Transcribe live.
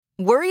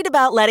Worried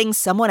about letting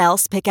someone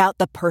else pick out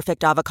the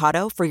perfect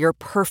avocado for your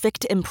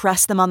perfect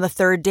impress them on the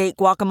third date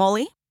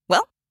guacamole?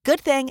 Well, good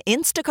thing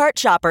Instacart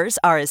shoppers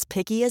are as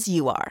picky as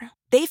you are.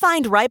 They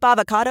find ripe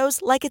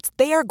avocados like it's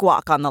their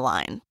guac on the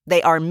line.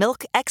 They are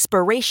milk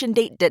expiration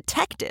date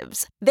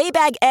detectives. They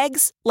bag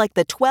eggs like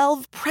the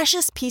 12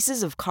 precious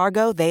pieces of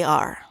cargo they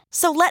are.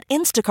 So let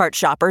Instacart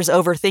shoppers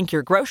overthink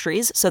your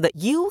groceries so that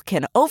you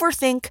can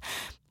overthink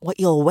what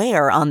you'll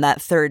wear on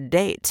that third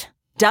date.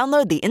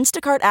 Download the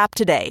Instacart app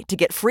today to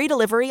get free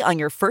delivery on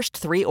your first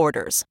 3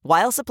 orders,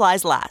 while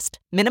supplies last.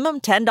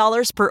 Minimum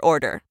 $10 per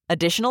order.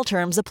 Additional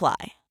terms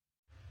apply.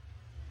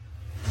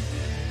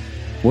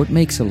 What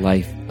makes a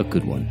life a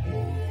good one?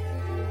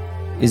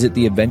 Is it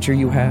the adventure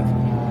you have?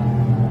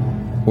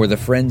 Or the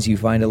friends you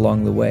find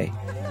along the way?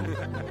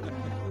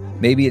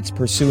 Maybe it's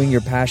pursuing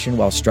your passion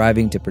while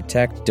striving to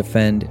protect,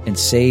 defend, and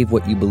save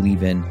what you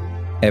believe in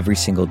every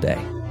single day.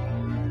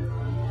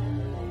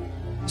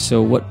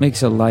 So what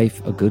makes a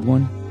life a good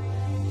one?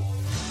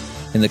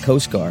 In the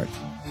Coast Guard,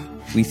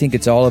 we think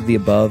it's all of the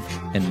above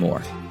and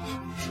more.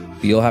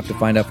 But you'll have to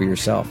find out for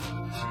yourself.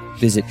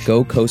 Visit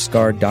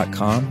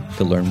gocoastguard.com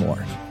to learn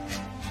more.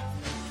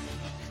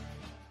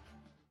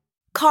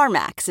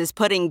 CarMax is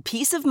putting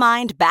peace of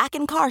mind back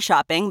in car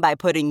shopping by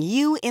putting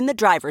you in the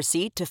driver's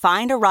seat to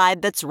find a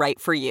ride that's right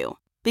for you.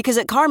 Because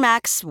at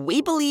CarMax,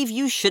 we believe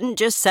you shouldn't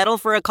just settle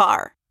for a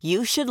car.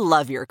 You should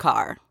love your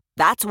car.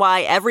 That's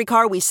why every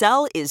car we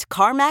sell is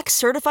CarMax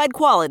certified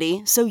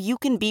quality, so you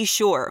can be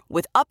sure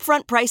with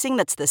upfront pricing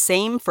that's the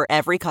same for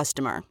every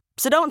customer.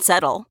 So don't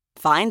settle.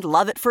 Find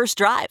love at first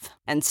drive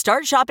and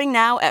start shopping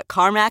now at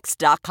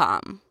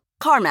CarMax.com.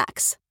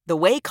 CarMax, the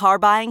way car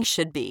buying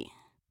should be.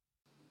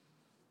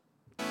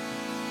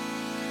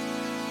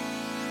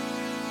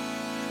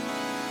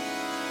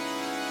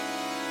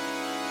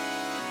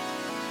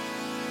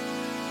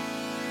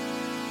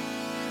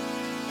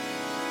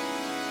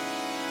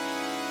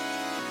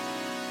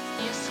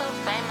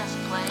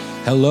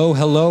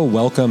 Hello,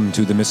 welcome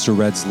to the Mr.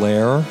 Red's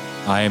Lair.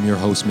 I am your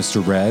host,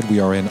 Mr. Red. We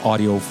are in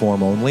audio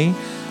form only.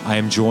 I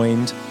am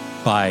joined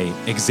by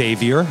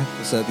Xavier.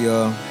 What's up,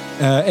 y'all?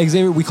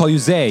 Xavier, we call you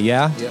Zay,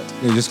 yeah? Yep.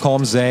 You just call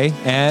him Zay.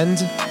 And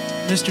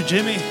Mr.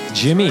 Jimmy.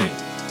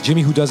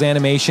 Jimmy, who does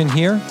animation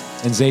here,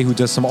 and Zay, who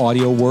does some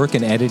audio work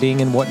and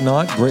editing and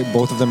whatnot. Great,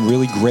 both of them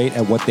really great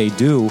at what they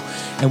do.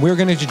 And we're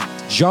going to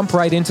jump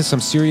right into some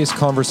serious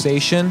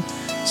conversation,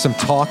 some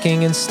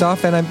talking and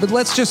stuff. But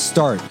let's just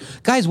start.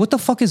 Guys, what the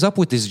fuck is up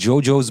with this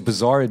JoJo's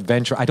Bizarre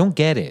Adventure? I don't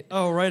get it.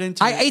 Oh, right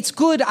into it. It's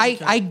good. Okay.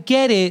 I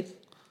get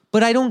it,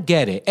 but I don't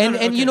get it. And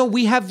okay. You know,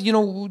 we have, you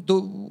know, the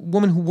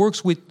woman who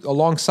works with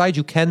alongside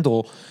you,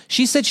 Kendall.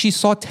 She said she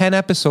saw 10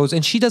 episodes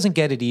and she doesn't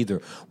get it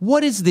either.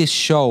 What is this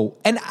show?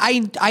 And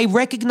I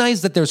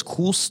recognize that there's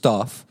cool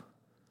stuff,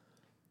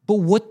 but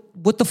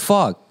what the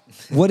fuck?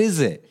 What is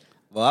it?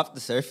 Well, off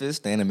the surface,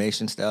 the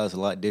animation style is a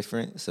lot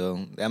different,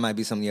 so that might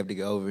be something you have to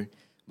go over.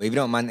 But if you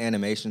don't mind the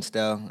animation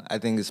style, I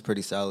think it's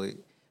pretty solid.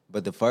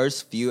 But the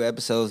first few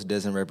episodes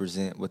doesn't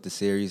represent what the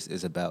series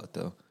is about,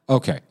 though.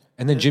 Okay.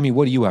 And then, Jimmy,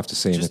 what do you have to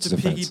say in its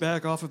defense? Just to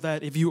piggyback off of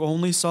that, if you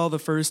only saw the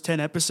first 10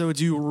 episodes,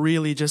 you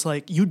really just,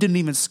 like, you didn't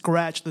even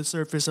scratch the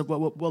surface of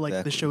what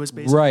exactly. The show is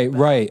basically about.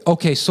 Right.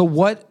 Okay, so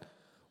what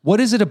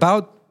is it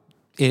about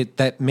it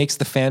that makes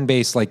the fan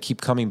base, like, keep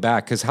coming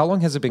back? Because how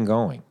long has it been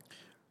going?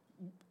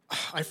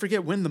 I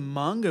forget when the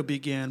manga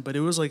began, but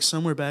it was, like,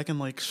 somewhere back in,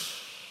 like...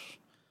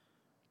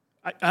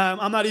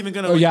 I'm not even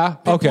going to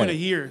pinpoint a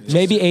year.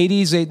 Maybe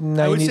 80s,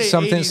 90s,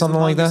 something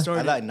like that?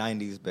 I like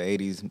 90s, but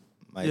 80s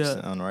might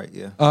sound right,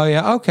 yeah. Oh,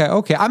 yeah,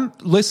 okay.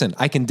 Listen,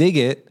 I can dig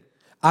it.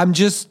 I'm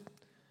just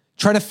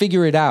trying to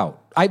figure it out.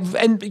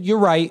 And you're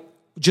right,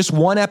 just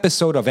one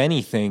episode of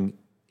anything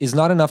is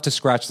not enough to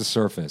scratch the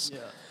surface. Yeah.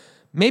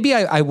 Maybe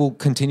I will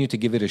continue to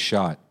give it a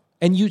shot.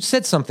 And you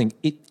said something,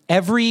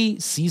 every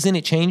season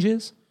it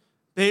changes?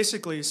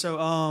 Basically, so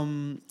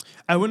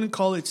I wouldn't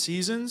call it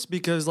seasons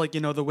because, like,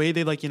 you know, the way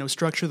they, like, you know,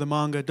 structure the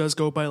manga does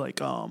go by,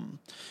 like,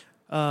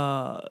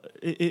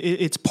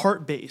 it's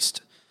part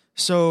based.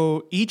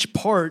 So each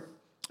part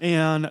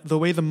and the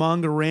way the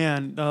manga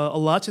ran, a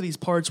lot of these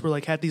parts were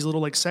like had these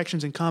little like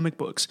sections in comic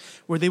books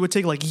where they would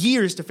take like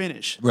years to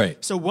finish.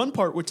 Right. So one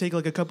part would take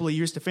like a couple of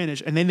years to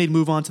finish, and then they'd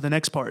move on to the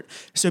next part.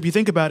 So if you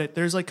think about it,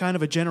 there's like kind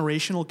of a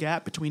generational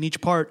gap between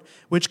each part,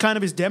 which kind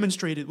of is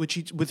demonstrated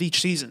with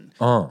each season.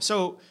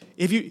 So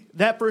if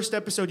that first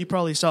episode you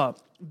probably saw,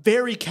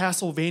 very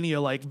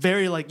Castlevania, like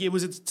very like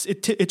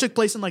it took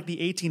place in like the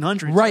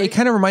 1800s. Right. It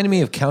kind of reminded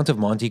me of Count of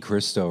Monte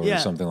Cristo or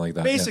something like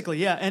that. Basically,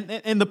 yeah.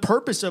 And the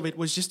purpose of it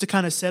was just to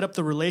kind of set up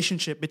the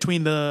relationship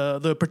between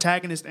the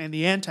protagonist and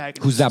the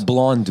antagonist. Who's that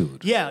blonde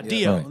dude? Yeah,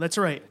 Dio. Right. That's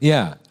right.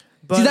 Yeah.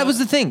 But, see, that was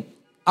the thing.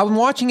 I'm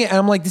watching it and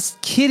I'm like, this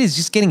kid is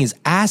just getting his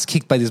ass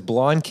kicked by this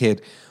blonde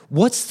kid.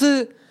 What's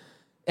the...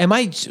 Am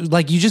I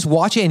like, you just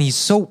watch it and he's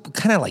so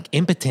kind of like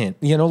impotent,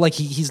 you know, like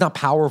he's not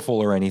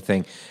powerful or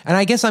anything. And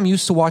I guess I'm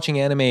used to watching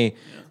anime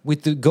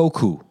with the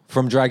Goku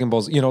from Dragon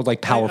Balls, you know,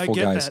 like powerful I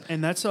get guys. that.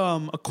 And that's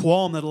a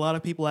qualm that a lot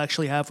of people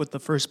actually have with the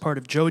first part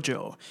of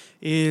Jojo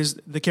is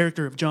the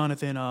character of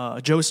Jonathan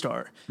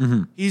Joestar.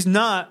 Mm-hmm. He's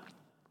not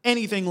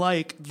anything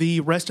like the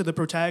rest of the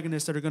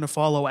protagonists that are going to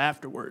follow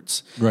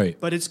afterwards. Right.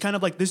 But it's kind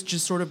of like this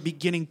just sort of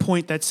beginning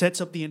point that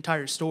sets up the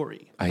entire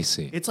story. I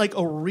see. It's like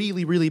a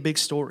really, really big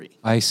story.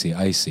 I see.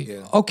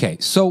 Yeah. Okay,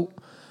 so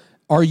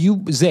are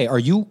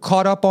you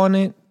caught up on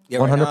it? Yeah,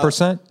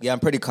 100%? Yeah, I'm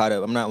pretty caught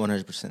up. I'm not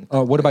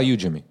 100%. What about you,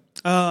 Jimmy?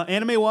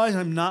 Anime-wise,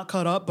 I'm not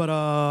caught up, but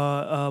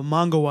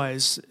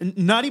manga-wise,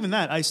 not even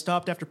that. I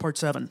stopped after part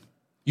 7.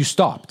 You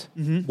stopped.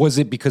 Mm-hmm. Was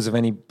it because of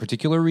any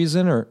particular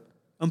reason or?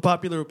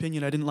 Unpopular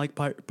opinion, I didn't like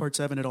part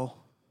 7 at all.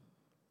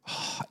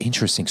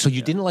 Interesting. So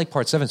you didn't like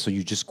part 7, so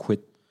you just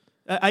quit.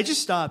 I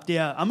just stopped,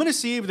 yeah. I'm going to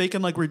see if they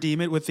can like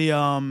redeem it with the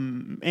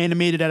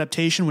animated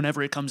adaptation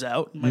whenever it comes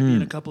out. It might be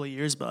in a couple of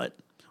years, but...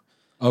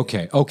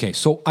 Okay.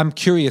 So I'm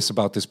curious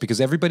about this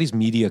because everybody's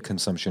media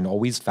consumption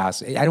always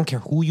fast. I don't care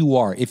who you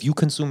are. If you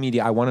consume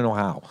media, I want to know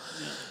how.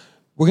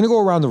 We're going to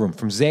go around the room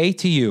from Zay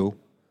to you.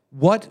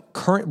 What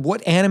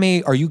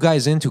anime are you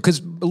guys into?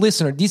 Because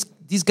listener,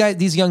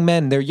 these young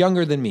men, they're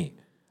younger than me.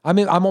 I'm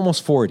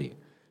almost 40.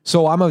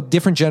 So I'm a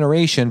different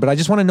generation, but I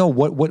just want to know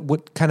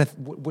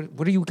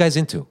what are you guys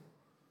into?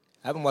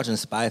 I've been watching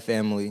Spy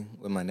Family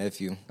with my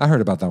nephew. I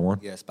heard about that one.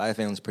 Yeah, Spy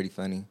Family's pretty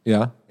funny.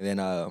 Yeah. And then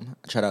I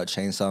tried out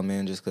Chainsaw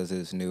Man just because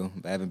it's new,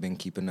 but I haven't been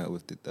keeping up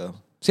with it though.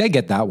 See, I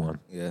get that one.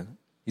 Yeah.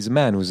 He's a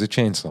man who's a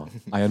chainsaw.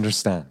 I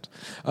understand.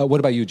 What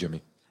about you,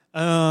 Jimmy?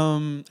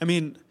 I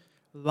mean,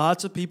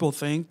 lots of people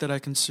think that I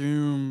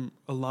consume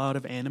a lot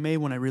of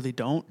anime when I really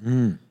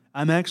don't.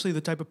 I'm actually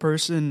the type of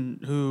person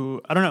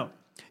who, I don't know,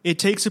 it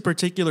takes a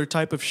particular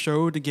type of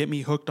show to get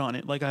me hooked on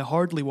it. Like, I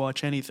hardly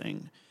watch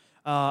anything.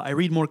 I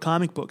read more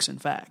comic books, in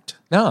fact.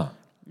 No.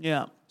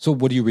 Yeah. So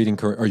what are you reading?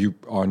 Are you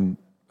on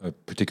a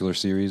particular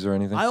series or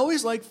anything? I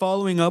always like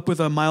following up with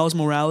Miles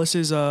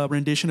Morales'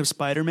 rendition of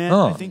Spider-Man.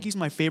 Oh. I think he's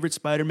my favorite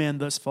Spider-Man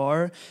thus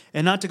far.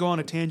 And not to go on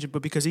a tangent,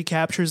 but because he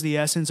captures the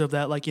essence of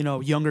that, like, you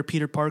know, younger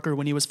Peter Parker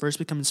when he was first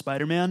becoming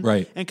Spider-Man.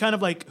 Right. And kind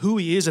of like who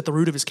he is at the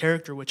root of his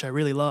character, which I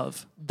really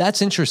love.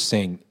 That's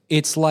interesting.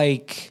 It's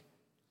like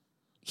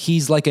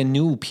he's like a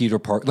new Peter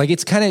Parker. Like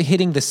it's kind of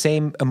hitting the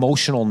same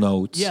emotional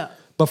notes. Yeah.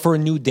 But for a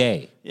new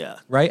day. Yeah.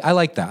 Right? I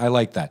like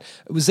that.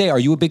 Zay, are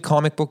you a big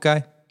comic book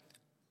guy?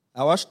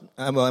 I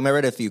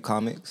read a few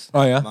comics.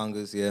 Oh, yeah?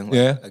 Mangas, yeah. Like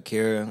Yeah?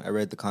 Akira, I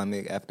read the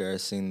comic after I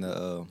seen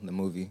the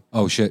movie.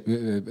 Oh, shit.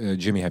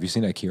 Jimmy, have you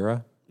seen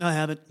Akira? No, I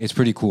haven't. It's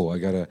pretty cool.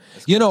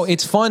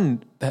 It's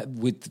fun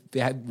with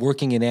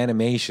working in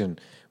animation.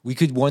 We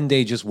could one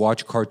day just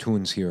watch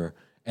cartoons here,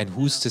 and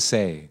who's to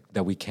say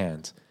that we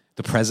can't?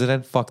 The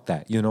president? Fuck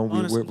that. You know,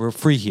 we're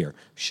free here.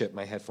 Shit,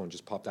 my headphone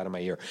just popped out of my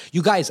ear.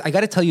 You guys, I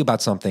got to tell you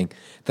about something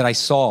that I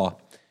saw,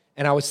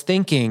 and I was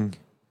thinking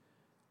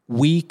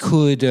we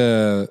could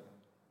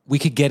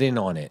get in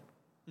on it.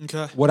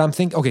 Okay. What I'm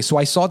thinking, okay, so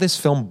I saw this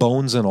film,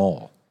 Bones and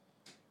All.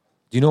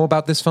 Do you know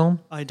about this film?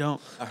 I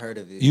don't. I heard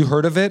of it. You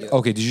heard of it? Yeah.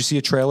 Okay, did you see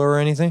a trailer or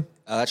anything?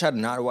 I tried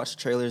not to watch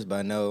the trailers, but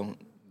I know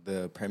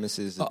the premise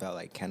is about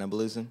like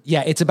cannibalism.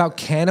 Yeah, it's about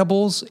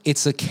cannibals.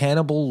 It's a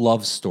cannibal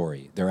love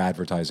story. They're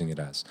advertising it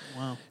as.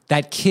 Wow.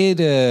 That kid,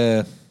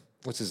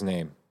 what's his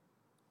name?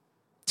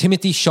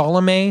 Timothy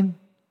Chalamet.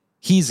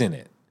 He's in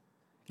it.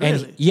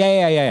 Really? And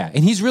yeah.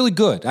 And he's really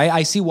good.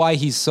 I see why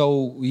he's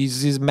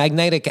a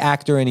magnetic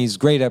actor and he's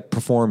great at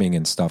performing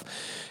and stuff.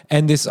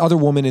 And this other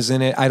woman is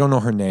in it. I don't know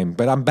her name,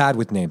 but I'm bad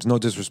with names. No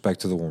disrespect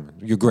to the woman.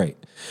 You're great.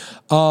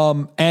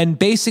 And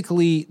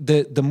basically,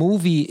 the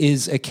movie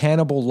is a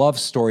cannibal love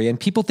story. And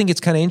people think it's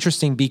kind of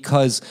interesting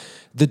because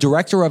the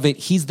director of it,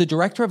 he's the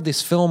director of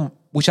this film,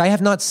 which I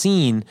have not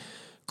seen,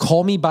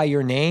 Call Me By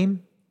Your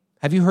Name.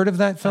 Have you heard of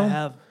that film? I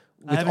have.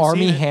 I With haven't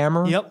Armie seen it.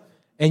 Hammer? Yep.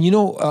 And you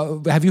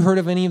know, have you heard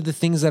of any of the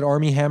things that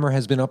Armie Hammer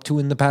has been up to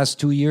in the past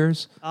 2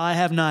 years? I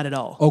have not at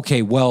all.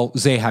 Okay, well,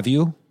 Zay, have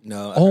you?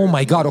 No. Oh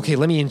my God. Okay,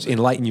 let me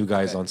enlighten you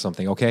guys on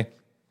something, okay?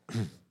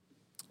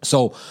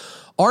 So,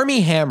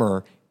 Armie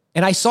Hammer,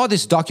 and I saw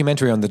this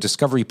documentary on the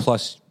Discovery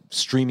Plus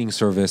streaming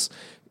service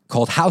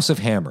called House of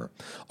Hammer.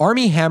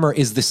 Armie Hammer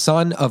is the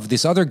son of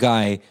this other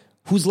guy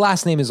whose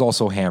last name is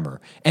also Hammer.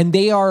 And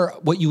they are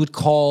what you would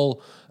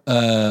call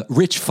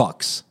rich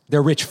fucks.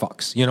 They're rich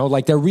fucks, you know,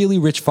 like they're really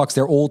rich fucks.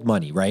 They're old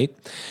money, right?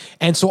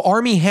 And so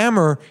Armie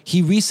Hammer,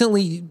 he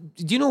recently,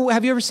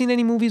 have you ever seen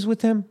any movies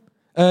with him?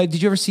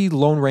 Did you ever see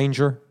Lone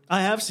Ranger?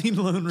 I have seen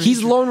Lone Ranger.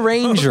 He's Lone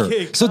Ranger.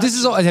 Okay, so this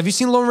is, have you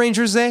seen Lone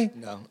Ranger, Zay?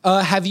 No.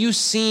 Have you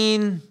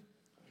seen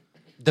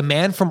The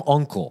Man from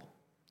U.N.C.L.E.?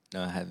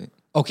 No, I haven't.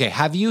 Okay,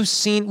 have you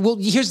seen... Well,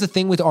 here's the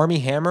thing with Armie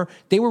Hammer.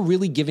 They were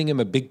really giving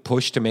him a big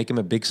push to make him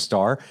a big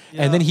star.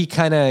 Yeah. And then he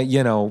kind of,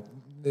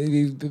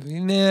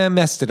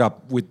 messed it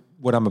up with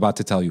what I'm about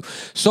to tell you.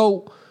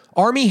 So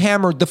Army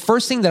Hammer, the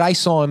first thing that I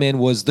saw him in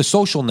was The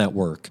Social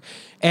Network.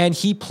 And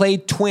he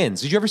played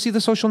twins. Did you ever see The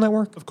Social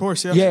Network? Of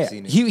course, yeah. Yeah,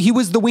 he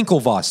was the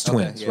Winklevoss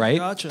twins, right?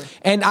 Gotcha.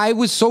 And I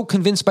was so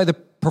convinced by the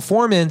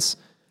performance,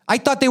 I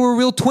thought they were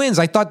real twins.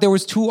 I thought there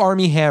was two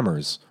Army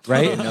Hammers,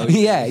 right?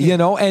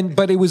 Yeah,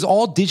 but it was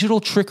all digital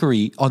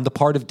trickery on the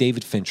part of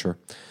David Fincher,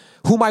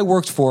 whom I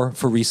worked for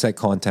Reset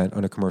Content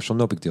on a commercial.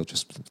 No big deal,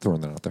 just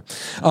throwing that out there.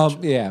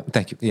 Yeah,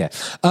 thank you. Yeah.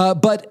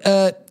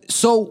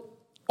 So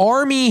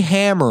Army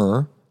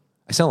Hammer,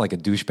 I sound like a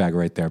douchebag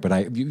right there,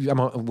 but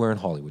we're in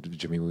Hollywood,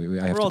 Jimmy.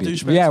 I have we're all to be,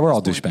 douchebags. yeah, we're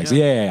all point, douchebags.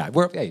 yeah.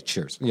 Hey,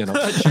 cheers. You know,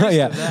 Cheers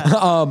yeah. to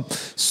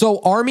that. So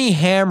Army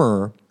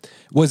Hammer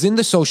was in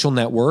The Social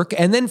Network,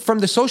 and then from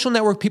The Social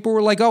Network, people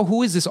were like, "Oh,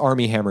 who is this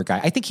Army Hammer guy?"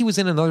 I think he was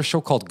in another show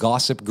called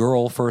Gossip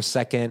Girl for a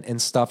second and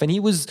stuff, and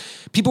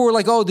people were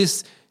like, "Oh,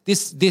 this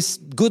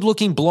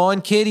good-looking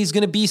blonde kid, he's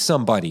going to be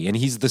somebody, and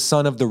he's the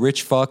son of the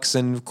rich fucks,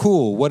 and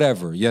cool,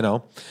 whatever, you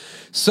know."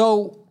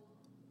 So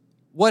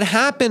what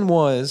happened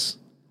was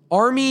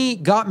Army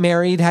got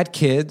married, had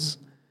kids,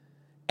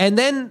 and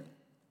then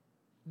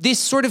this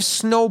sort of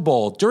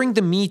snowballed during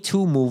the Me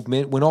Too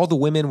movement when all the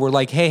women were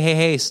like,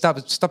 hey,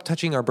 stop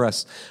touching our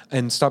breasts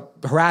and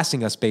stop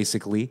harassing us,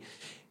 basically.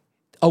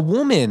 A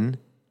woman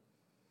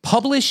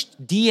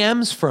published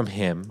DMs from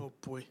him. Oh,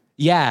 boy.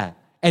 Yeah.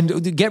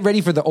 And get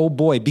ready for the oh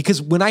boy,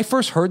 because when I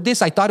first heard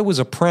this, I thought it was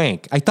a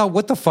prank. I thought,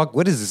 what the fuck?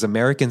 What is this,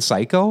 American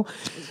Psycho?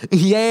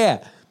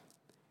 Yeah.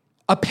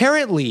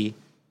 Apparently,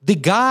 the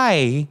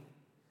guy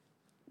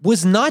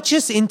was not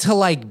just into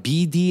like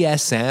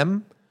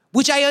BDSM,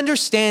 which I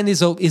understand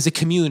is a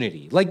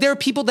community. Like there are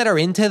people that are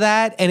into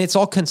that and it's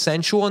all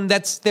consensual and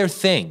that's their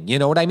thing. You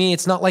know what I mean?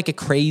 It's not like a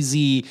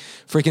crazy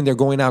freaking they're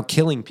going out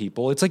killing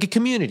people. It's like a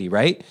community,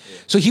 right? Yeah.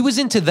 So he was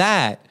into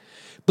that.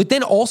 But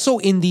then also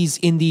in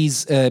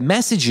these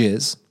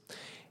messages,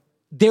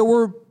 there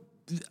were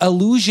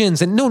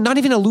allusions, and no, not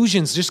even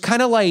allusions, just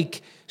kind of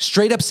like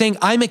straight up saying,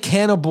 "I'm a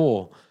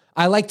cannibal.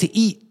 I like to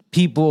eat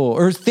people,"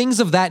 or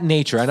things of that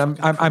nature. And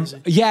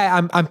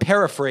I'm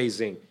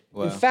paraphrasing.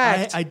 Wow. In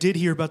fact, I did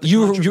hear about the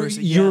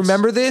controversy. You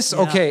remember this?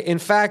 Yeah. Okay. In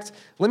fact,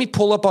 let me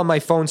pull up on my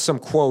phone some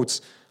quotes.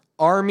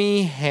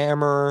 Army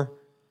Hammer,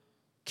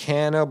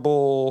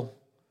 cannibal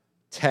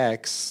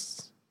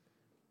texts,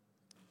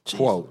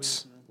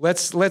 quotes.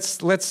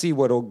 Let's see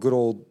what good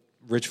old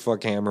Rich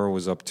Fuck Hammer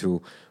was up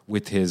to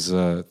with his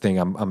thing.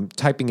 I'm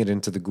typing it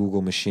into the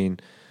Google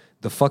machine.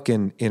 The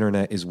fucking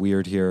internet is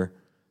weird here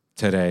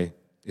today.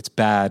 It's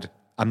bad.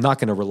 I'm not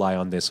going to rely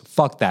on this.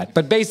 Fuck that.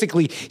 But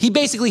he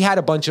basically had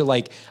a bunch of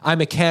like,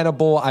 I'm a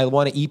cannibal. I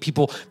want to eat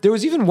people. There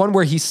was even one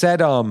where he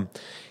said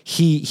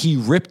he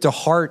ripped a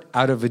heart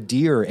out of a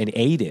deer and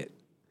ate it.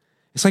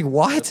 It's like,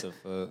 what?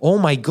 Oh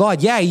my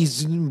God. Yeah,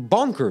 he's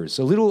bonkers.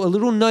 A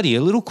little nutty,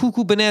 a little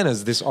cuckoo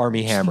bananas, this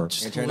Army Hammer.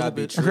 It turned out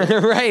to be true.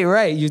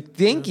 Right. You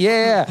think?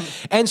 Yeah.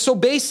 And so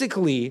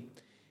basically,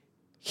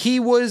 he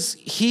was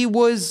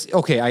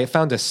okay, I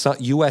found a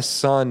US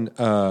Sun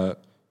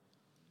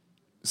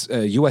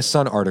U.S.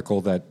 Sun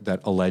article that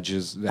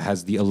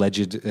has the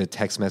alleged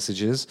text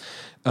messages,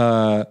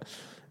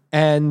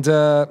 and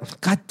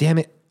God damn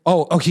it!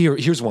 Oh, okay.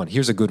 Here's one.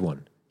 Here's a good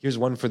one. Here's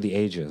one for the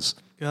ages.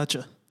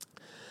 Gotcha.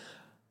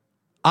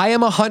 I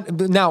am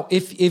 100. Now,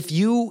 if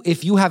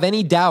you have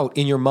any doubt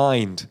in your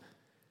mind,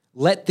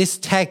 let this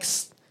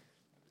text.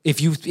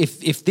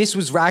 If this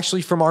was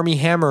actually from Army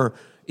Hammer,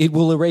 it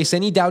will erase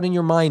any doubt in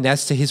your mind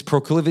as to his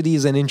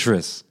proclivities and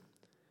interests.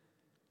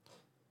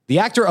 The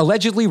actor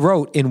allegedly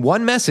wrote in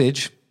one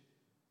message,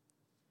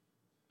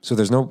 so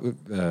there's no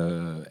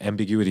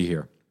ambiguity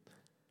here.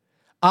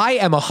 I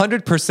am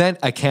 100%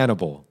 a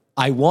cannibal.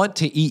 I want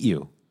to eat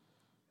you.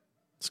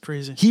 It's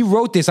crazy. He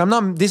wrote this.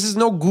 This is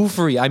no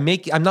goofery.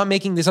 I'm not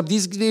making this up.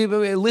 These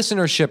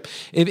listenership.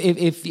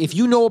 If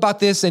you know about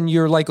this and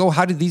you're like, oh,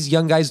 how did these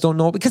young guys don't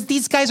know? Because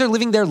these guys are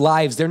living their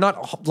lives. They're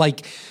not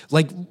like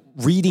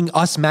reading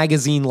Us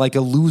magazine like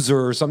a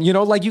loser or something. You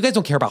know, like you guys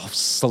don't care about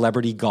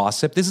celebrity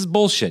gossip. This is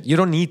bullshit. You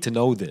don't need to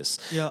know this.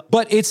 Yeah.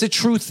 But it's a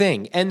true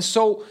thing. And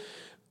so,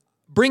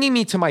 bringing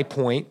me to my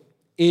point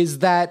is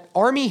that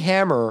Army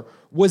Hammer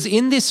was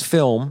in this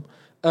film.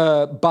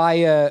 By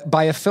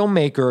a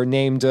filmmaker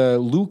named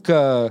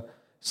Luca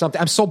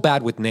something. I'm so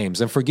bad with names,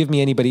 and forgive me,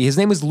 anybody. His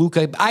name is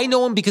Luca. I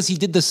know him because he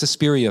did the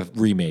Suspiria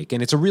remake,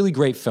 and it's a really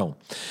great film.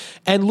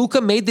 And Luca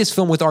made this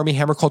film with Armie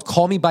Hammer called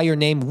Call Me By Your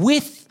Name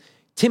with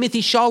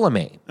Timothée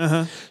Chalamet.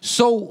 Uh-huh.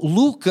 So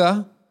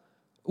Luca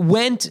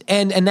went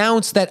and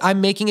announced that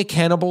I'm making a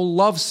cannibal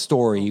love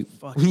story.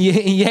 Oh,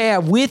 yeah,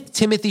 with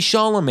Timothée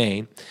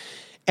Chalamet.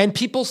 And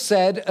people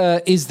said,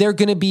 is there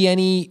going to be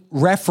any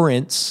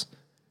reference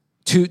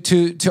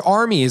to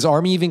Army? Is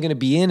Army even going to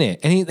be in it?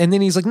 And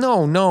then he's like,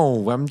 no,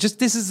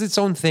 this is its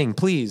own thing,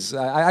 please.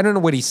 I don't know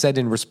what he said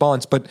in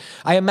response, but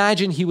I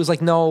imagine he was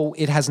like, no,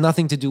 it has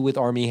nothing to do with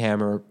Armie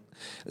Hammer.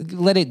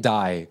 Let it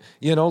die,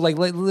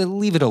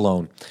 leave it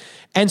alone.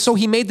 And so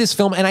he made this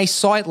film, and I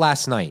saw it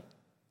last night,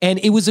 and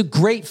it was a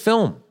great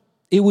film.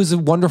 It was a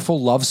wonderful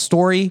love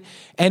story,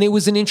 and it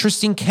was an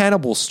interesting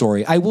cannibal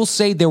story. I will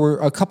say there were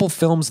a couple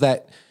films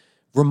that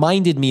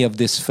reminded me of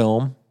this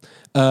film.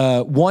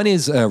 One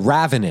is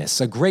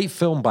Ravenous, a great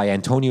film by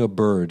Antonio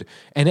Bird,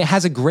 and it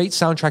has a great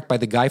soundtrack by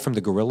the guy from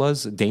the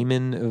Gorillaz,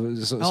 Damon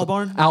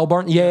Albarn?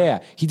 Albarn, yeah.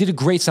 He did a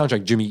great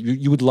soundtrack, Jimmy.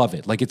 You would love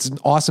it. Like, it's an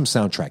awesome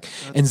soundtrack.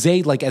 And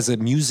Zay, like, as a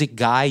music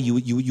guy,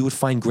 you would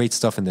find great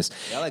stuff in this.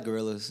 Yeah, I like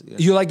Gorillaz. Yeah.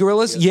 You like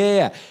Gorillaz?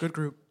 Yeah. Good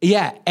group.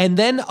 Yeah, and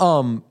then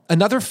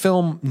another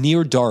film,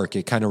 Near Dark,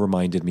 it kind of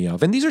reminded me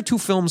of. And these are two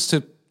films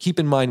to keep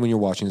in mind when you're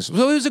watching this.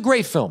 So it was a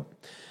great film.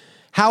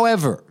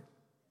 However,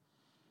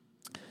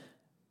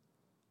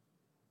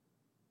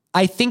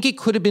 I think it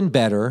could have been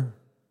better.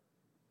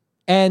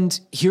 And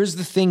here's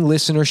the thing,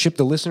 listenership.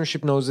 The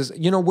listenership knows this.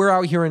 You know, we're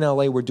out here in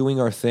LA. We're doing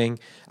our thing.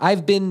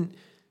 I've been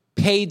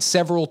paid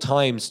several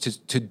times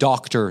to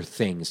doctor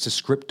things, to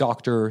script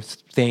doctor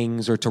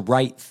things, or to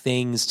write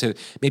things, to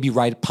maybe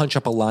punch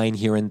up a line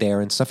here and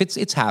there and stuff.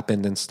 It's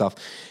happened and stuff.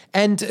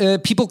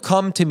 And people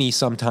come to me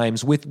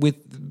sometimes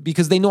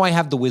because they know I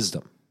have the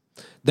wisdom,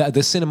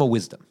 the cinema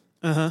wisdom.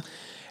 Uh-huh.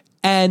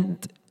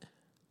 And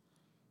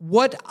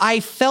what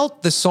I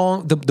felt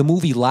the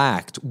movie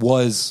lacked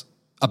was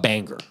a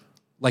banger,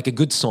 like a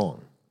good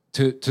song,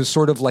 to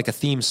sort of like a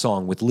theme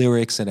song with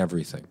lyrics and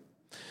everything.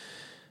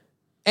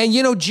 And,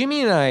 you know,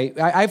 Jimmy and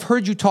I've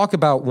heard you talk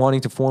about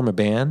wanting to form a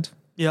band.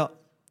 Yeah.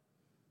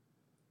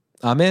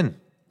 I'm in.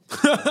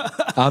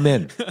 I'm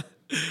in.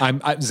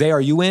 Zay, are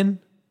you in?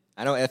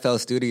 I know FL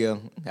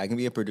Studio. I can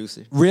be a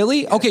producer.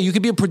 Really? Yeah. Okay, you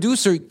could be a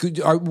producer.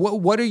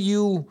 What are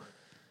you?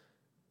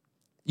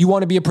 You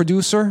want to be a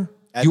producer?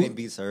 I make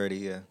beats already,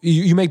 yeah.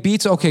 You make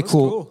beats? Okay,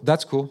 cool.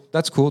 That's cool.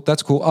 That's cool.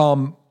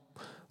 Do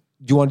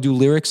you want to do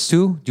lyrics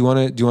too? Do you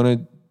want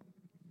to?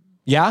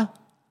 Yeah.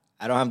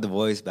 I don't have the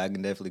voice, but I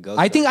can definitely go.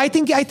 I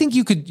think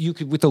you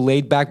could with the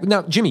laid back.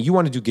 Now, Jimmy, you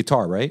want to do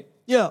guitar, right?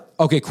 Yeah.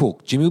 Okay,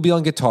 cool. Jimmy will be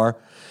on guitar.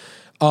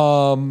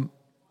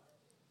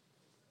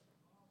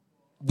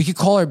 We could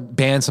call our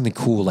band something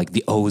cool, like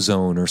the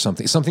Ozone or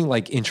something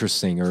like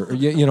interesting, or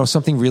you know,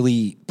 something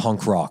really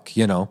punk rock,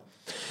 you know.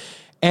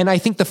 And I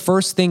think the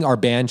first thing our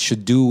band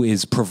should do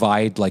is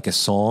provide like a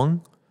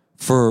song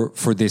for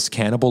this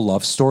cannibal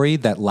love story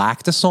that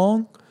lacked a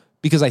song,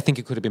 because I think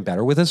it could have been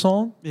better with a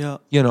song. Yeah.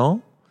 You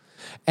know?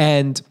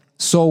 And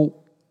so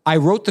I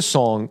wrote the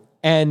song,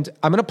 and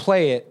I'm going to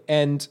play it,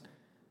 and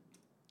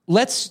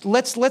let's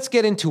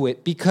get into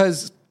it,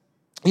 because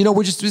you know,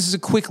 this is a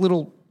quick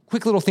little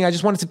thing. I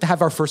just wanted to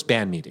have our first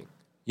band meeting.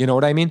 You know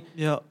what I mean?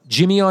 Yeah.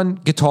 Jimmy on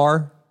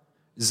guitar,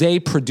 Zay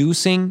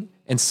producing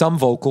and some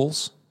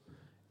vocals.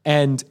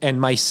 And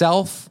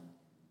myself,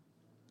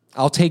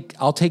 I'll take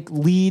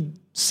lead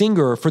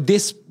singer for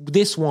this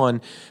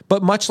one.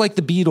 But much like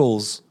the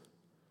Beatles,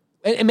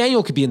 and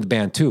Emmanuel could be in the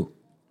band too.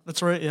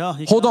 That's right. Yeah.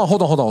 Hold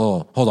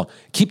on.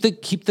 Keep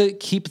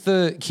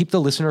the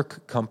listener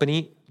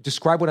company.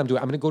 Describe what I'm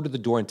doing. I'm going to go to the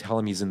door and tell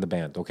him he's in the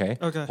band. Okay.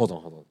 Okay. Hold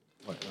on.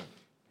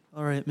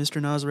 All right.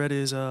 Mr. Nasred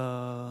is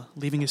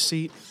leaving his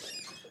seat,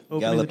 opening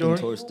the Galloping door.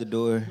 towards the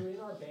door.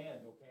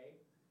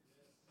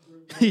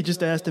 He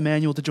just asked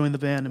Emmanuel to join the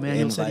band.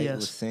 Emmanuel said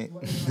yes. Okay, cool.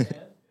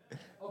 Thank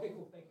you.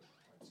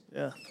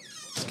 Yeah.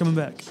 He's coming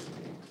back.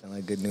 Sound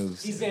like good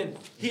news. He's in.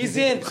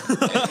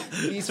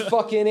 He's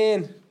fucking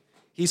in.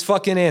 He's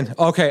fucking in.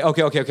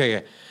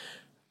 Okay.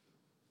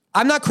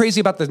 I'm not crazy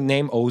about the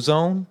name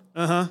Ozone.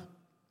 Uh-huh.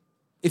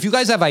 If you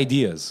guys have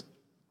ideas.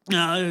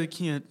 No, I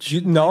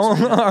can't. No?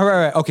 All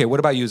right. Okay, what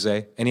about you,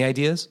 Zay? Any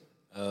ideas?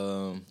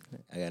 I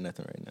got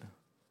nothing right now.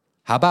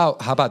 How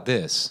about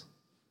this?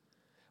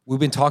 We've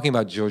been talking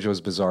about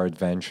Jojo's Bizarre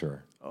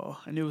Adventure. Oh,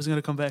 I knew it was going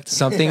to come back to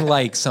something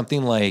like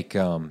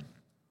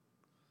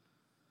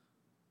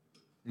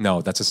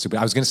no, that's a stupid.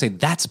 I was going to say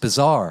that's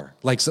bizarre,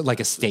 like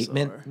a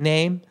statement bizarre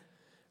name.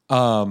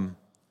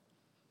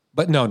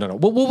 But no.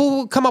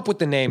 We'll come up with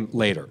the name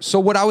later. So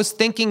what I was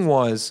thinking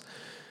was,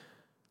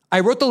 I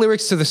wrote the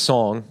lyrics to the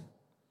song,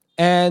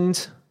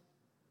 and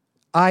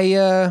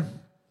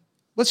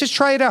let's just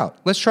try it out.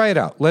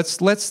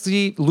 Let's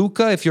see,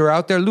 Luca, if you're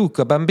out there,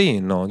 Luca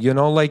Bambino, you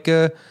know, like,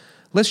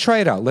 let's try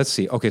it out. Let's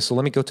see. Okay, so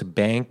let me go to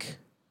bank.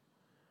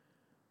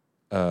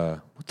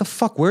 What the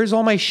fuck? Where's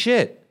all my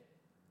shit?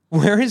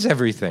 Where is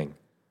everything?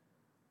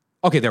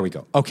 Okay, there we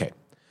go. Okay.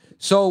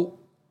 So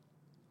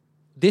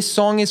this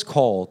song is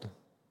called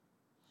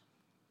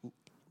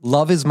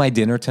Love Is My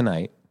Dinner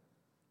Tonight.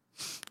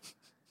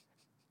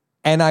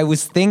 And I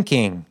was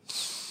thinking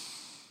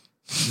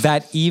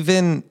that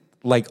even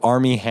like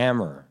Army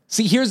Hammer.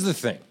 See, here's the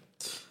thing.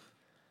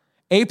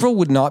 April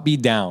would not be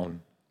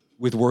down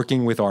with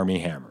working with Army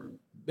Hammer.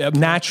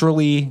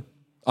 Naturally,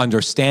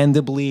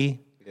 understandably.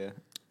 Yeah.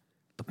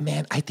 But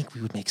man, I think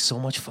we would make so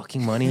much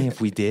fucking money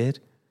if we did.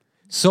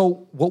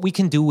 So what we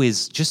can do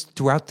is just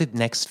throughout the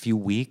next few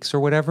weeks or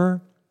whatever,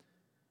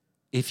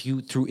 if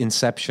you, through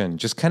Inception,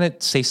 just kind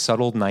of say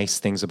subtle, nice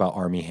things about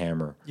Army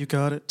Hammer. You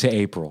got it. To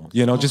April.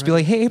 You know, just be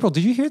like, hey, April,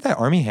 did you hear that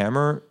Army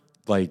Hammer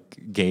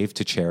like gave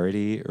to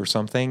charity or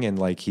something, and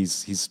like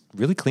he's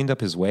really cleaned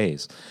up his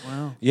ways.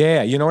 Wow.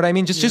 Yeah, you know what I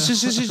mean? Just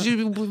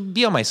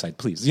be on my side,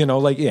 please. You know,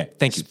 like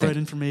thank you. Spread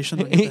information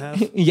that you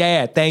have.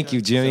 Yeah, thank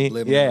you, Jimmy.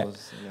 Yeah.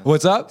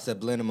 What's up?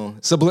 Subliminal.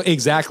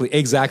 Exactly.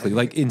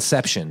 Like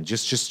Inception.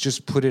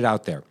 Just put it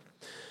out there.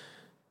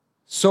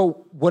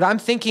 So what I'm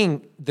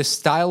thinking, the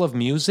style of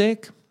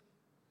music,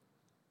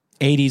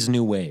 80s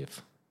new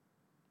wave.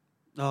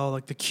 Oh,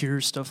 like the Cure,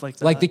 stuff like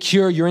that. Like the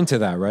Cure, you're into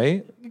that,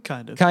 right?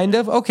 Kind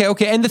of.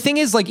 Okay. And the thing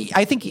is, like,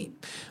 I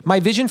think my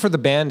vision for the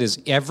band is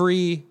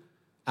every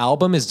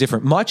album is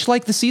different, much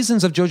like the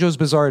seasons of JoJo's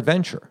Bizarre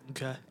Adventure.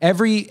 Okay.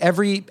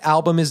 Every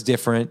album is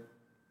different.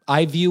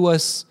 I view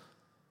us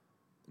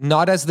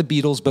not as the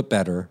Beatles, but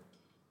better.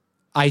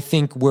 I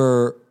think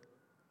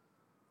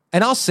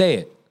and I'll say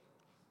it,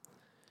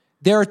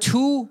 there are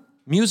two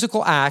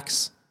musical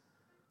acts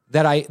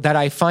that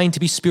I find to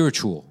be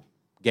spiritual,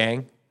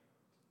 gang.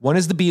 One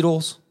is the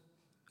Beatles,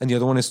 and the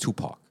other one is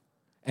Tupac.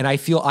 And I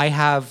feel I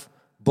have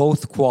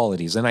both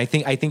qualities, and I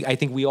think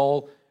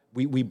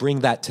we bring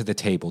that to the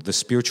table, the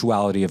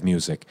spirituality of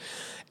music.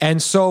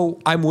 And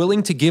so I'm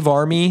willing to give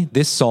Army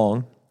this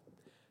song.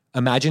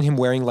 Imagine him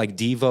wearing like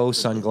Devo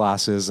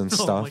sunglasses and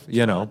stuff,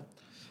 you know.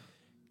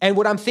 And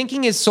what I'm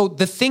thinking is, so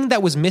the thing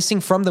that was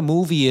missing from the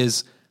movie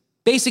is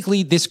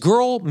basically this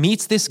girl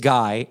meets this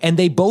guy, and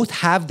they both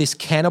have this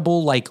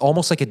cannibal, like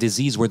almost like a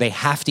disease where they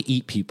have to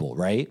eat people,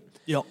 right?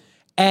 Yep.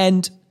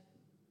 And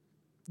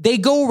they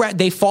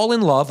fall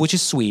in love, which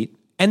is sweet,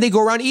 and they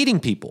go around eating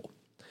people.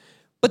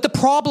 But the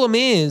problem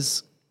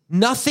is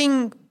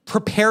nothing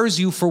prepares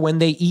you for when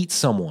they eat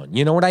someone.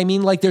 You know what I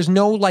mean? Like there's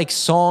no like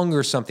song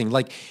or something.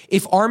 Like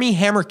if Army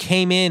Hammer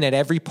came in at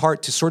every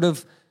part to sort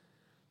of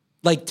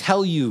like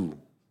tell you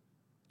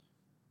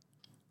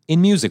in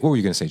music, what were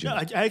you going to say, Jim?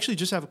 I actually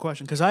just have a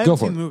question because I haven't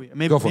seen the movie.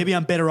 Maybe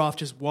I'm better off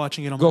just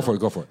watching it on my own.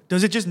 Go for it.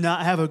 Does it just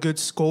not have a good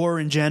score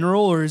in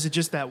general, or is it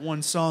just that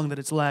one song that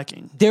it's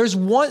lacking? There's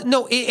one,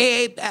 no,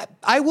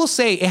 I will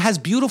say it has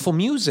beautiful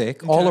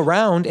music all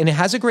around, and it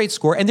has a great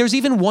score. And there's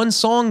even one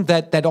song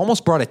that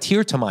almost brought a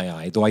tear to my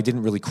eye, though I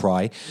didn't really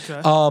cry,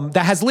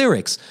 that has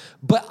lyrics.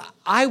 But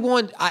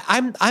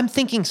I'm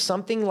thinking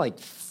something like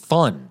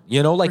fun,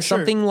 you know, like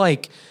something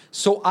like,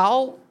 so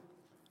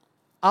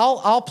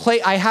I'll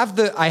play. I have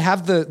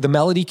the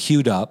melody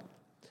queued up,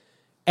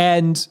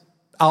 and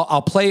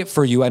I'll play it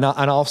for you, and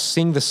I'll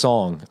sing the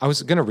song. I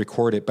was gonna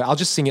record it, but I'll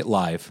just sing it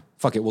live.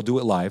 Fuck it, we'll do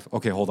it live.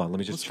 Okay, hold on. Let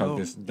me just chug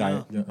this.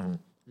 Yeah.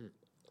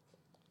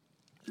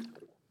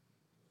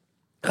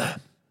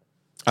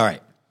 All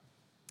right.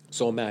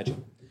 So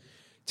imagine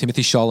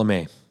Timothy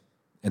Chalamet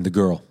and the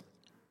girl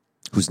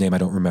whose name I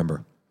don't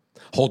remember.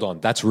 Hold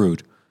on, that's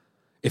rude.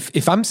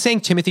 If I'm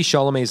saying Timothy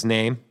Chalamet's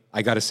name,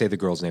 I got to say the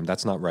girl's name.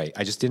 That's not right.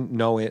 I just didn't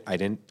know it. I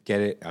didn't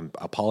get it. I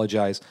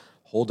apologize.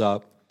 Hold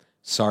up.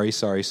 Sorry.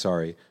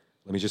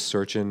 Let me just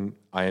search in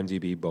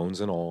IMDb,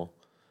 bones and all.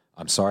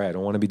 I'm sorry. I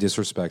don't want to be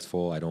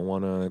disrespectful. I don't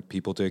want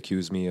people to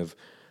accuse me of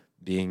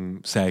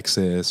being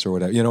sexist or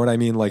whatever. You know what I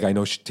mean? Like, I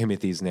know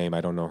Timothy's name.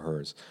 I don't know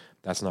hers.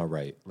 That's not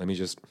right.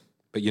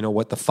 But you know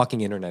what? The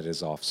fucking internet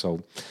is off.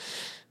 So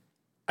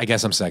I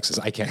guess I'm sexist.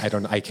 I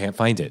can't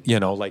find it. You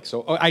know, like,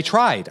 so I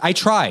tried.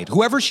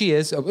 Whoever she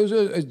is,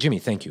 Jimmy,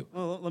 thank you.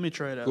 Oh, let me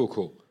try it out.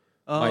 Cool.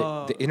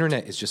 The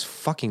internet is just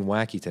fucking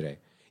wacky today.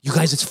 You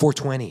guys, it's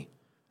 420.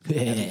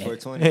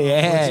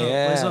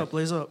 420.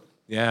 Blaze up.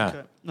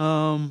 Yeah.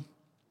 Okay.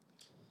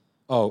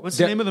 What's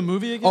the name of the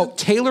movie again? Oh,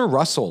 Taylor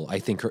Russell, I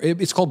think.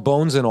 It's called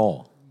Bones and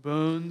All.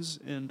 Bones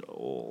and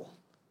All.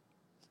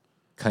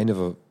 Kind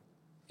of a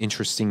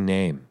interesting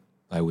name,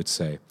 I would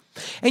say.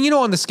 And, you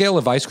know, on the scale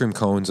of ice cream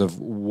cones, of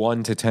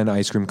 1 to 10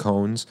 ice cream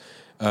cones,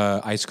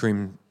 ice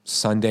cream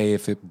sundae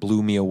if it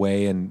blew me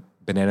away, and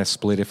banana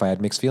split if I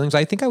had mixed feelings,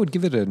 I think I would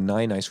give it a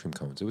 9 ice cream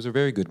cones. It was a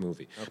very good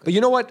movie. Okay. But you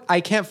know what?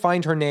 I can't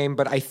find her name,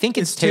 but I think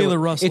it's Taylor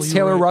Russell. It's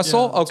Taylor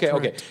Russell? Yeah,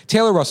 okay.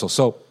 Taylor Russell.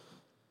 So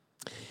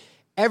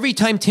every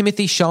time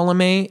Timothy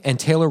Chalamet and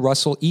Taylor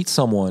Russell eat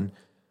someone,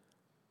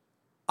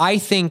 I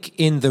think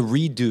in the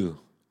redo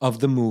of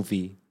the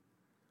movie,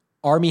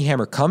 Armie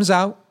Hammer comes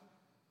out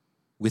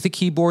with a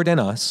keyboard and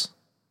us,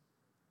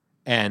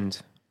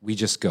 and we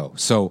just go.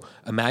 So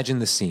imagine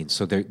the scene.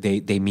 So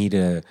they meet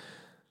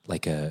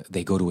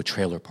they go to a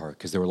trailer park,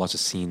 because there were lots of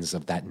scenes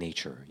of that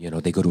nature. You know,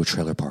 they go to a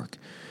trailer park.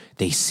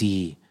 They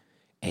see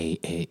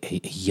a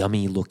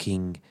yummy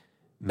looking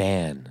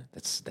man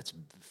that's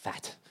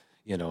fat,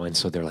 you know, and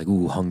so they're like,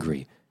 ooh,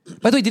 hungry.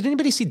 By the way, did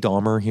anybody see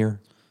Dahmer here?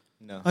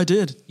 No. I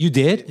did. You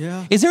did?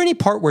 Yeah. Is there any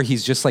part where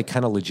he's just like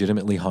kind of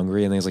legitimately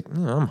hungry, and then he's like,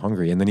 I'm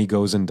hungry, and then he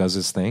goes and does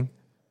his thing?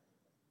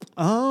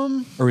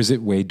 Or is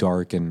it way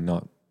dark and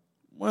not?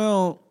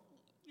 Well,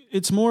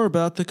 it's more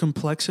about the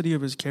complexity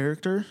of his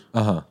character.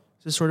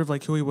 Just sort of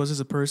like who he was as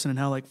a person and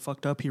how like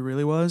fucked up he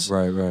really was.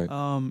 Right.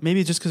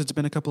 Maybe just because it's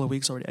been a couple of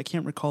weeks already. I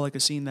can't recall like a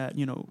scene that,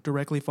 you know,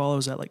 directly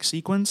follows that like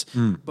sequence.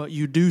 But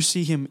you do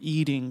see him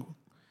eating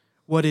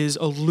what is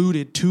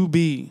alluded to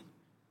be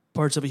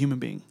parts of a human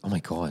being. Oh my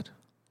God.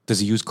 Does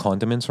he use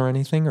condiments or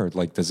anything? Or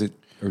like, does it,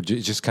 or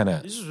just kind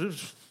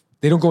of?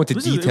 They don't go into It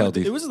was, detail, it,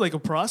 dude. it was like a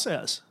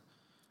process.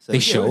 So They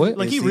show it?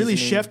 Like he His really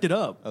seasoning- chefed it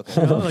up.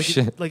 Okay. You know, Oh, like,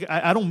 shit. like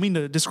I don't mean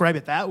to describe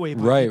it that way,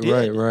 but Right, he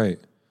did. right.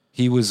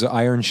 He was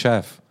Iron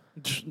Chef.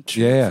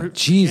 Yeah. For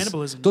Jeez.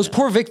 cannibalism, Those yeah.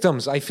 poor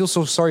victims. I feel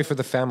so sorry for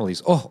the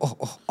families.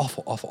 Oh,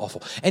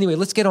 awful. Anyway,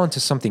 let's get on to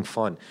something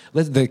fun.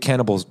 The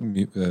cannibals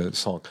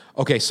song.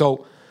 Okay,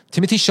 so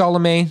Timothy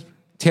Chalamet,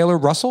 Taylor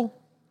Russell?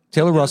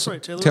 That's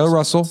right, Taylor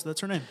Russell.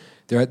 That's her name.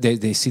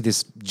 They see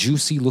this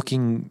juicy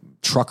looking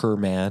trucker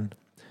man.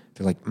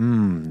 They're like,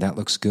 that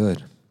looks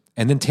good.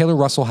 And then Taylor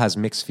Russell has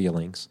mixed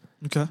feelings.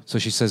 Okay. So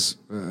she says,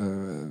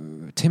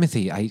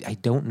 Timothy, I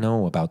don't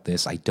know about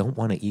this. I don't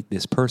want to eat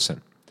this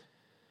person.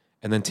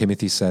 And then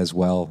Timothy says,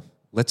 well,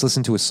 let's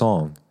listen to a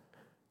song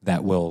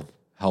that will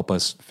help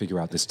us figure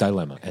out this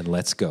dilemma. And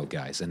let's go,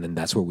 guys. And then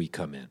that's where we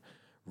come in.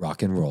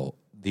 Rock and roll.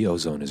 The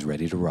ozone is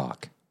ready to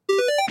rock.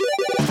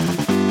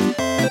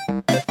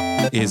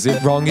 Is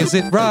it wrong? Is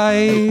it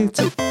right?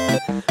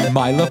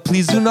 My love,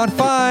 please do not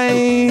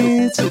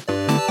fight.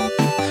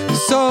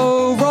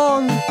 So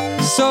wrong,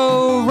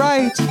 so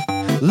right.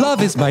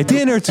 Love is my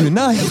dinner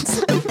tonight.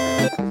 Where'd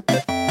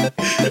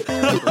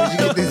you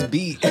get this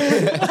beat?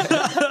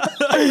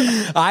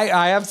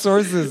 I have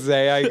sources,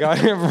 Zay. I got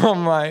it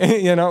from my,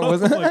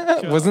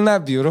 wasn't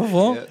that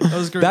beautiful? Yeah. That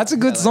was great. That's a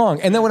good song.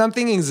 And then what I'm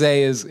thinking,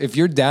 Zay, is if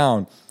you're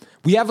down,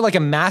 we have like a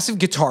massive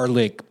guitar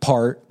lick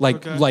part,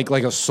 like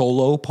a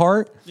solo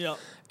part. Yeah.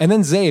 And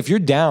then Zay, if you're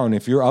down,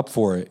 if you're up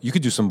for it, you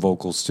could do some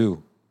vocals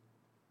too.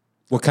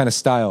 What kind of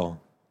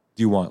style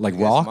do you want? Like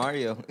rock?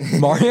 Mario.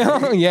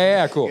 Mario?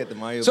 Yeah, cool. Get the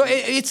Mario So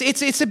beat.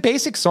 it's a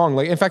basic song.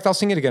 Like, in fact, I'll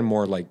sing it again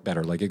more like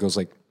better. Like it goes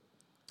like,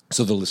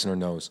 so the listener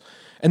knows.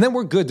 And then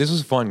we're good. This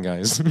was fun,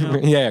 guys.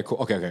 Yeah, cool.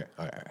 Okay.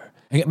 All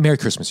right. Merry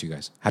Christmas, you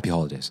guys. Happy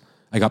holidays.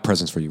 I got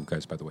presents for you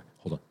guys, by the way.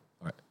 Hold on.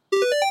 All right.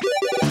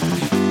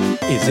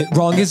 Is it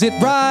wrong? Is it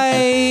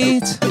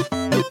right?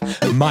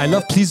 My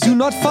love, please do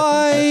not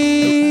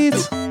fight.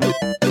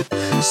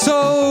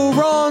 So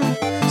wrong,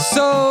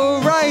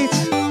 so right.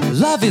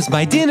 Love is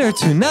my dinner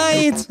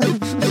tonight.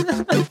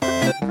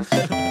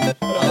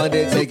 How long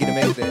did it take you to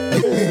make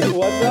that?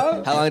 What's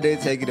up? How long did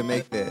it take you to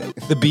make that?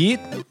 The beat?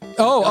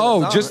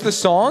 Oh, song. just the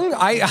song?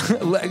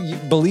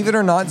 Believe it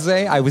or not,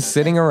 Zay, I was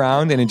sitting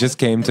around and it just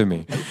came to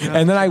me.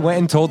 And then I went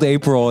and told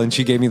April and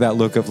she gave me that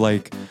look of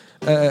like,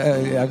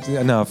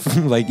 enough.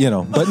 Like,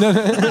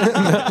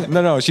 but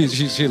no,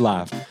 she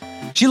laughed.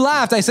 She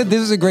laughed. I said,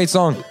 this is a great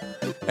song.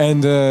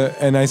 And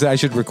I said I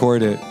should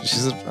record it. She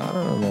said, I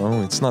don't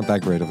know. It's not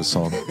that great of a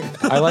song.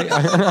 I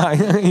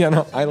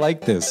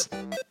like this.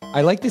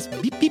 I like this.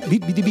 Beep, beep,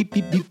 beep, beep, beep,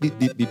 beep, beep, beep,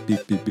 beep,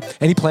 beep, beep, beep.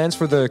 Any plans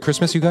for the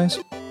Christmas, you guys?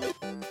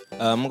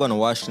 I'm going to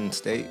Washington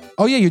State.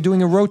 Oh yeah, you're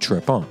doing a road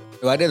trip, huh?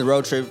 Well, I did a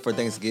road trip for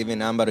Thanksgiving.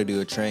 Now I'm about to do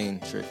a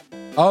train trip.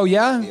 Oh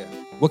yeah. Yeah.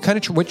 What kind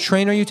of what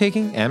train are you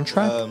taking?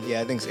 Amtrak?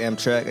 Yeah, I think it's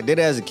Amtrak. I did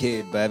it as a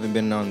kid, but I haven't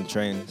been on the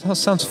train. That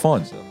sounds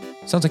fun. So.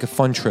 Sounds like a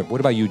fun trip. What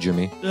about you,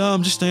 Jimmy? Yeah,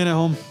 I'm just staying at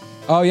home.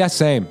 Oh yeah,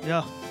 same.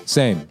 Yeah.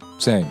 Same.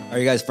 Are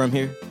you guys from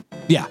here?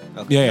 Yeah.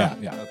 Okay. Yeah.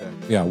 Okay.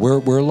 Yeah,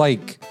 we're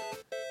like,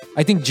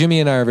 I think Jimmy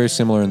and I are very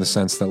similar in the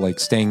sense that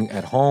like staying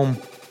at home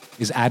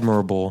is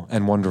admirable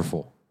and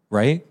wonderful,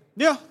 right?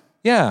 Yeah.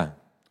 Yeah.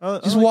 I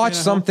Just like watch being at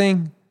home.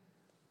 something,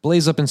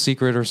 blaze up in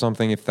secret or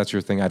something if that's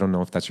your thing. I don't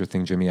know if that's your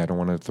thing, Jimmy. I don't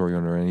want to throw you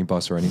under any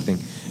bus or anything.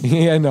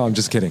 Yeah, no, I'm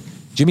just kidding.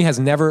 Jimmy has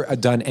never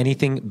done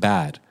anything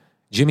bad.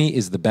 Jimmy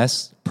is the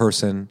best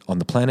person on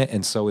the planet,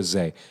 and so is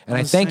Zay. And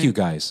I thank you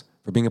guys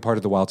for being a part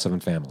of the Wild 7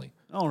 family.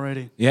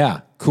 Alrighty.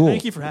 Yeah, cool.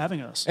 Thank you for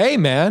having us. Hey,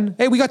 man.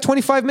 Hey, we got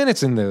 25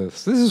 minutes in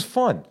this. This is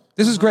fun.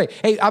 This is great.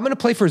 Hey, I'm going to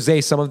play for Zay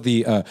some of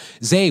the...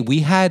 Zay, we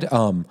had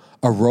a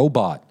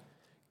robot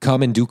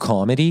come and do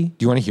comedy.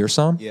 Do you want to hear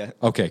some? Yeah.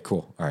 Okay,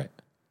 cool. All right.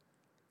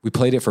 We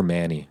played it for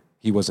Manny.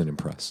 He wasn't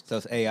impressed. So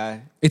it's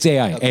AI. It's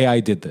AI. Okay. AI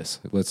did this.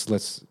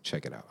 Let's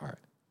check it out. All right.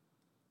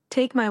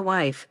 Take my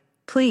wife,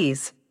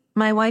 please.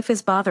 My wife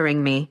is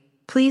bothering me.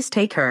 Please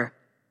take her.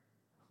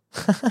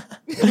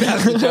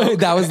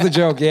 That was the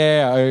joke.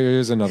 Yeah.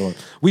 Here's another one.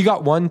 We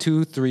got 1,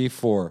 2, 3,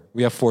 4.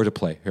 We have 4 to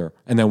play here.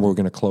 And then we're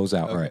going to close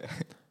out. All right.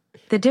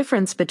 The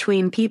difference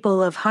between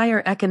people of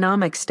higher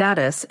economic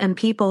status and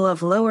people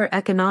of lower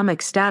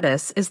economic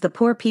status is the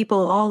poor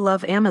people all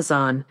love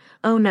Amazon.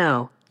 Oh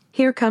no.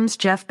 Here comes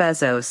Jeff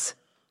Bezos.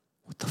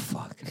 What the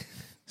fuck?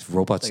 This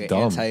robot's Like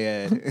dumb. an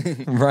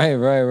anti-ad.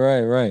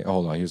 Right.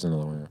 Hold on. Here's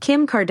another one.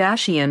 Kim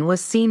Kardashian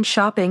was seen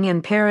shopping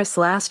in Paris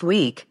last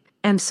week,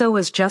 and so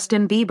was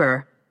Justin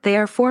Bieber. They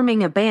are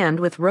forming a band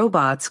with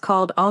robots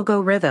called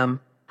Algorithm.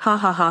 Ha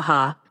ha ha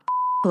ha.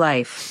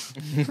 Life.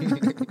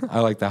 I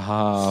like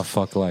the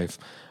fuck life.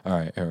 All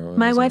right.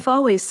 My wife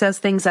always says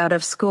things out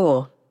of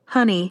school.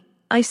 Honey,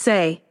 I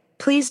say,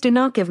 please do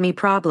not give me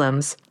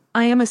problems.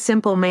 I am a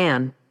simple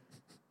man.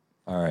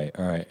 All right.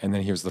 And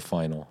then here's the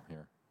final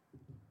here.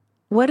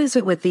 What is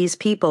it with these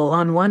people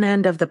on one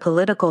end of the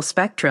political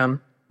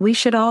spectrum? We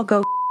should all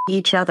go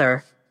each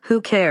other. Who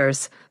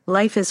cares?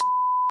 Life is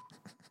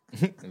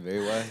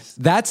Very wise.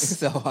 That's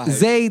So wise.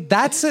 Zay.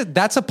 That's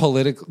a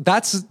political.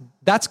 That's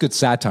good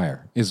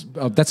satire.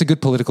 That's a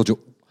good political joke.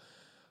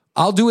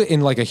 I'll do it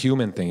in like a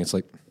human thing. It's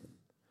like,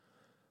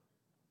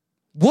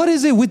 What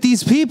is it with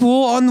these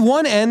people on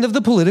one end of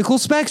the political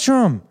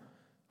spectrum?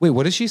 Wait,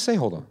 what did she say?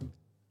 Hold on.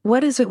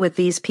 What is it with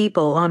these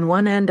people on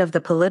one end of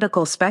the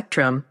political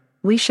spectrum?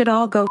 We should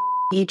all go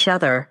each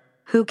other.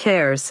 Who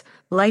cares?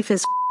 Life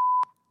is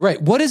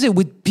Right. What is it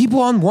with people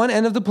on one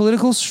end of the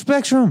political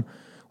spectrum?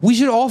 We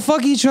should all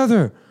fuck each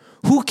other.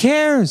 Who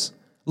cares?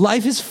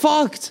 Life is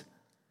fucked.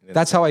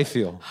 That's how I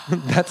feel.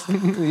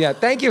 Yeah.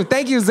 Thank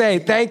you, Zay.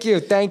 Thank you,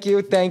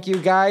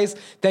 guys.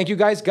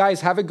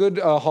 Guys, have a good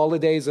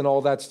holidays and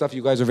all that stuff.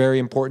 You guys are very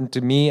important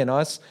to me and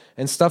us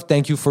and stuff.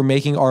 Thank you for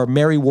making our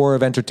merry war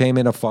of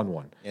entertainment a fun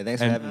one. Yeah,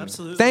 thanks for having me.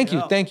 Absolutely.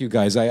 Thank you,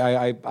 guys.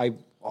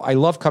 I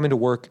love coming to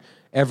work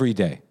every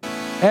day.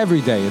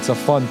 Every day. It's a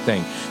fun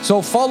thing. So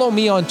follow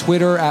me on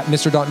Twitter at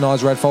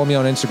Mr.Nosred. Follow me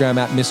on Instagram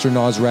at Mr.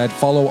 Nosred.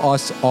 Follow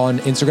us on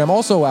Instagram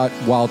also at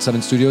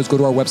Wild7 Studios. Go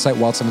to our website,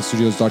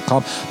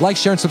 wild7studios.com. Like,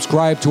 share, and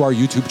subscribe to our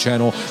YouTube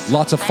channel.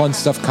 Lots of fun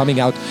stuff coming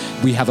out.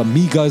 We have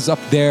Amigas up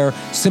there.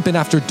 Simpin'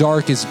 After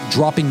Dark is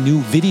dropping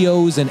new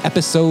videos and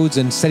episodes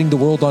and setting the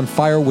world on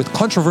fire with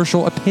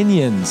controversial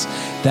opinions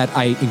that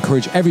I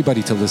encourage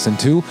everybody to listen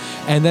to.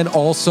 And then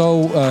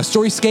also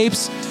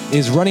Storyscapes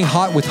is running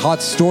hot with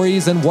hot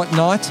stories and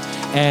whatnot.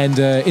 And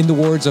in the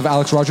words of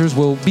Alex Rogers,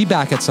 we'll be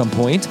back at some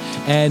point.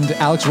 And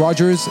Alex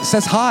Rogers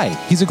says hi.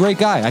 He's a great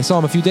guy. I saw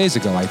him a few days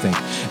ago, I think.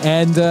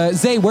 And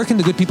Zay, where can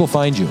the good people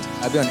find you?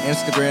 I'll be on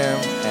Instagram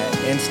at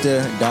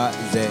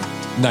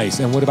insta.zay. Nice.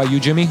 And what about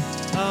you, Jimmy?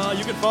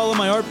 You can follow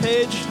my art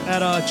page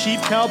at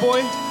Chief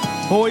Cowboy.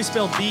 Boy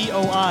spelled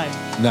B-O-I.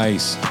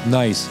 Nice.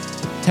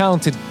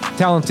 Talented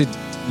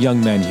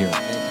young men here.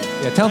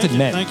 Yeah, talented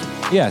men. Thank you.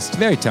 Yes,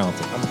 very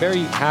talented. I'm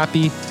very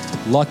happy,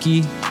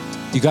 lucky.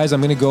 You guys,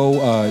 I'm going to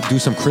go do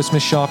some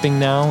Christmas shopping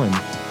now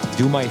and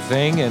do my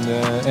thing.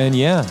 And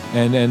yeah,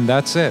 and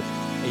that's it.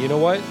 And you know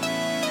what?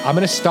 I'm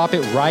going to stop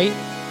it right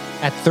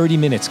at 30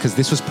 minutes because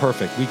this was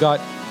perfect. We got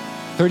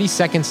 30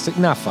 seconds to...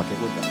 Nah, fuck it.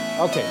 We're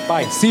done. Okay,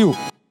 bye. See you.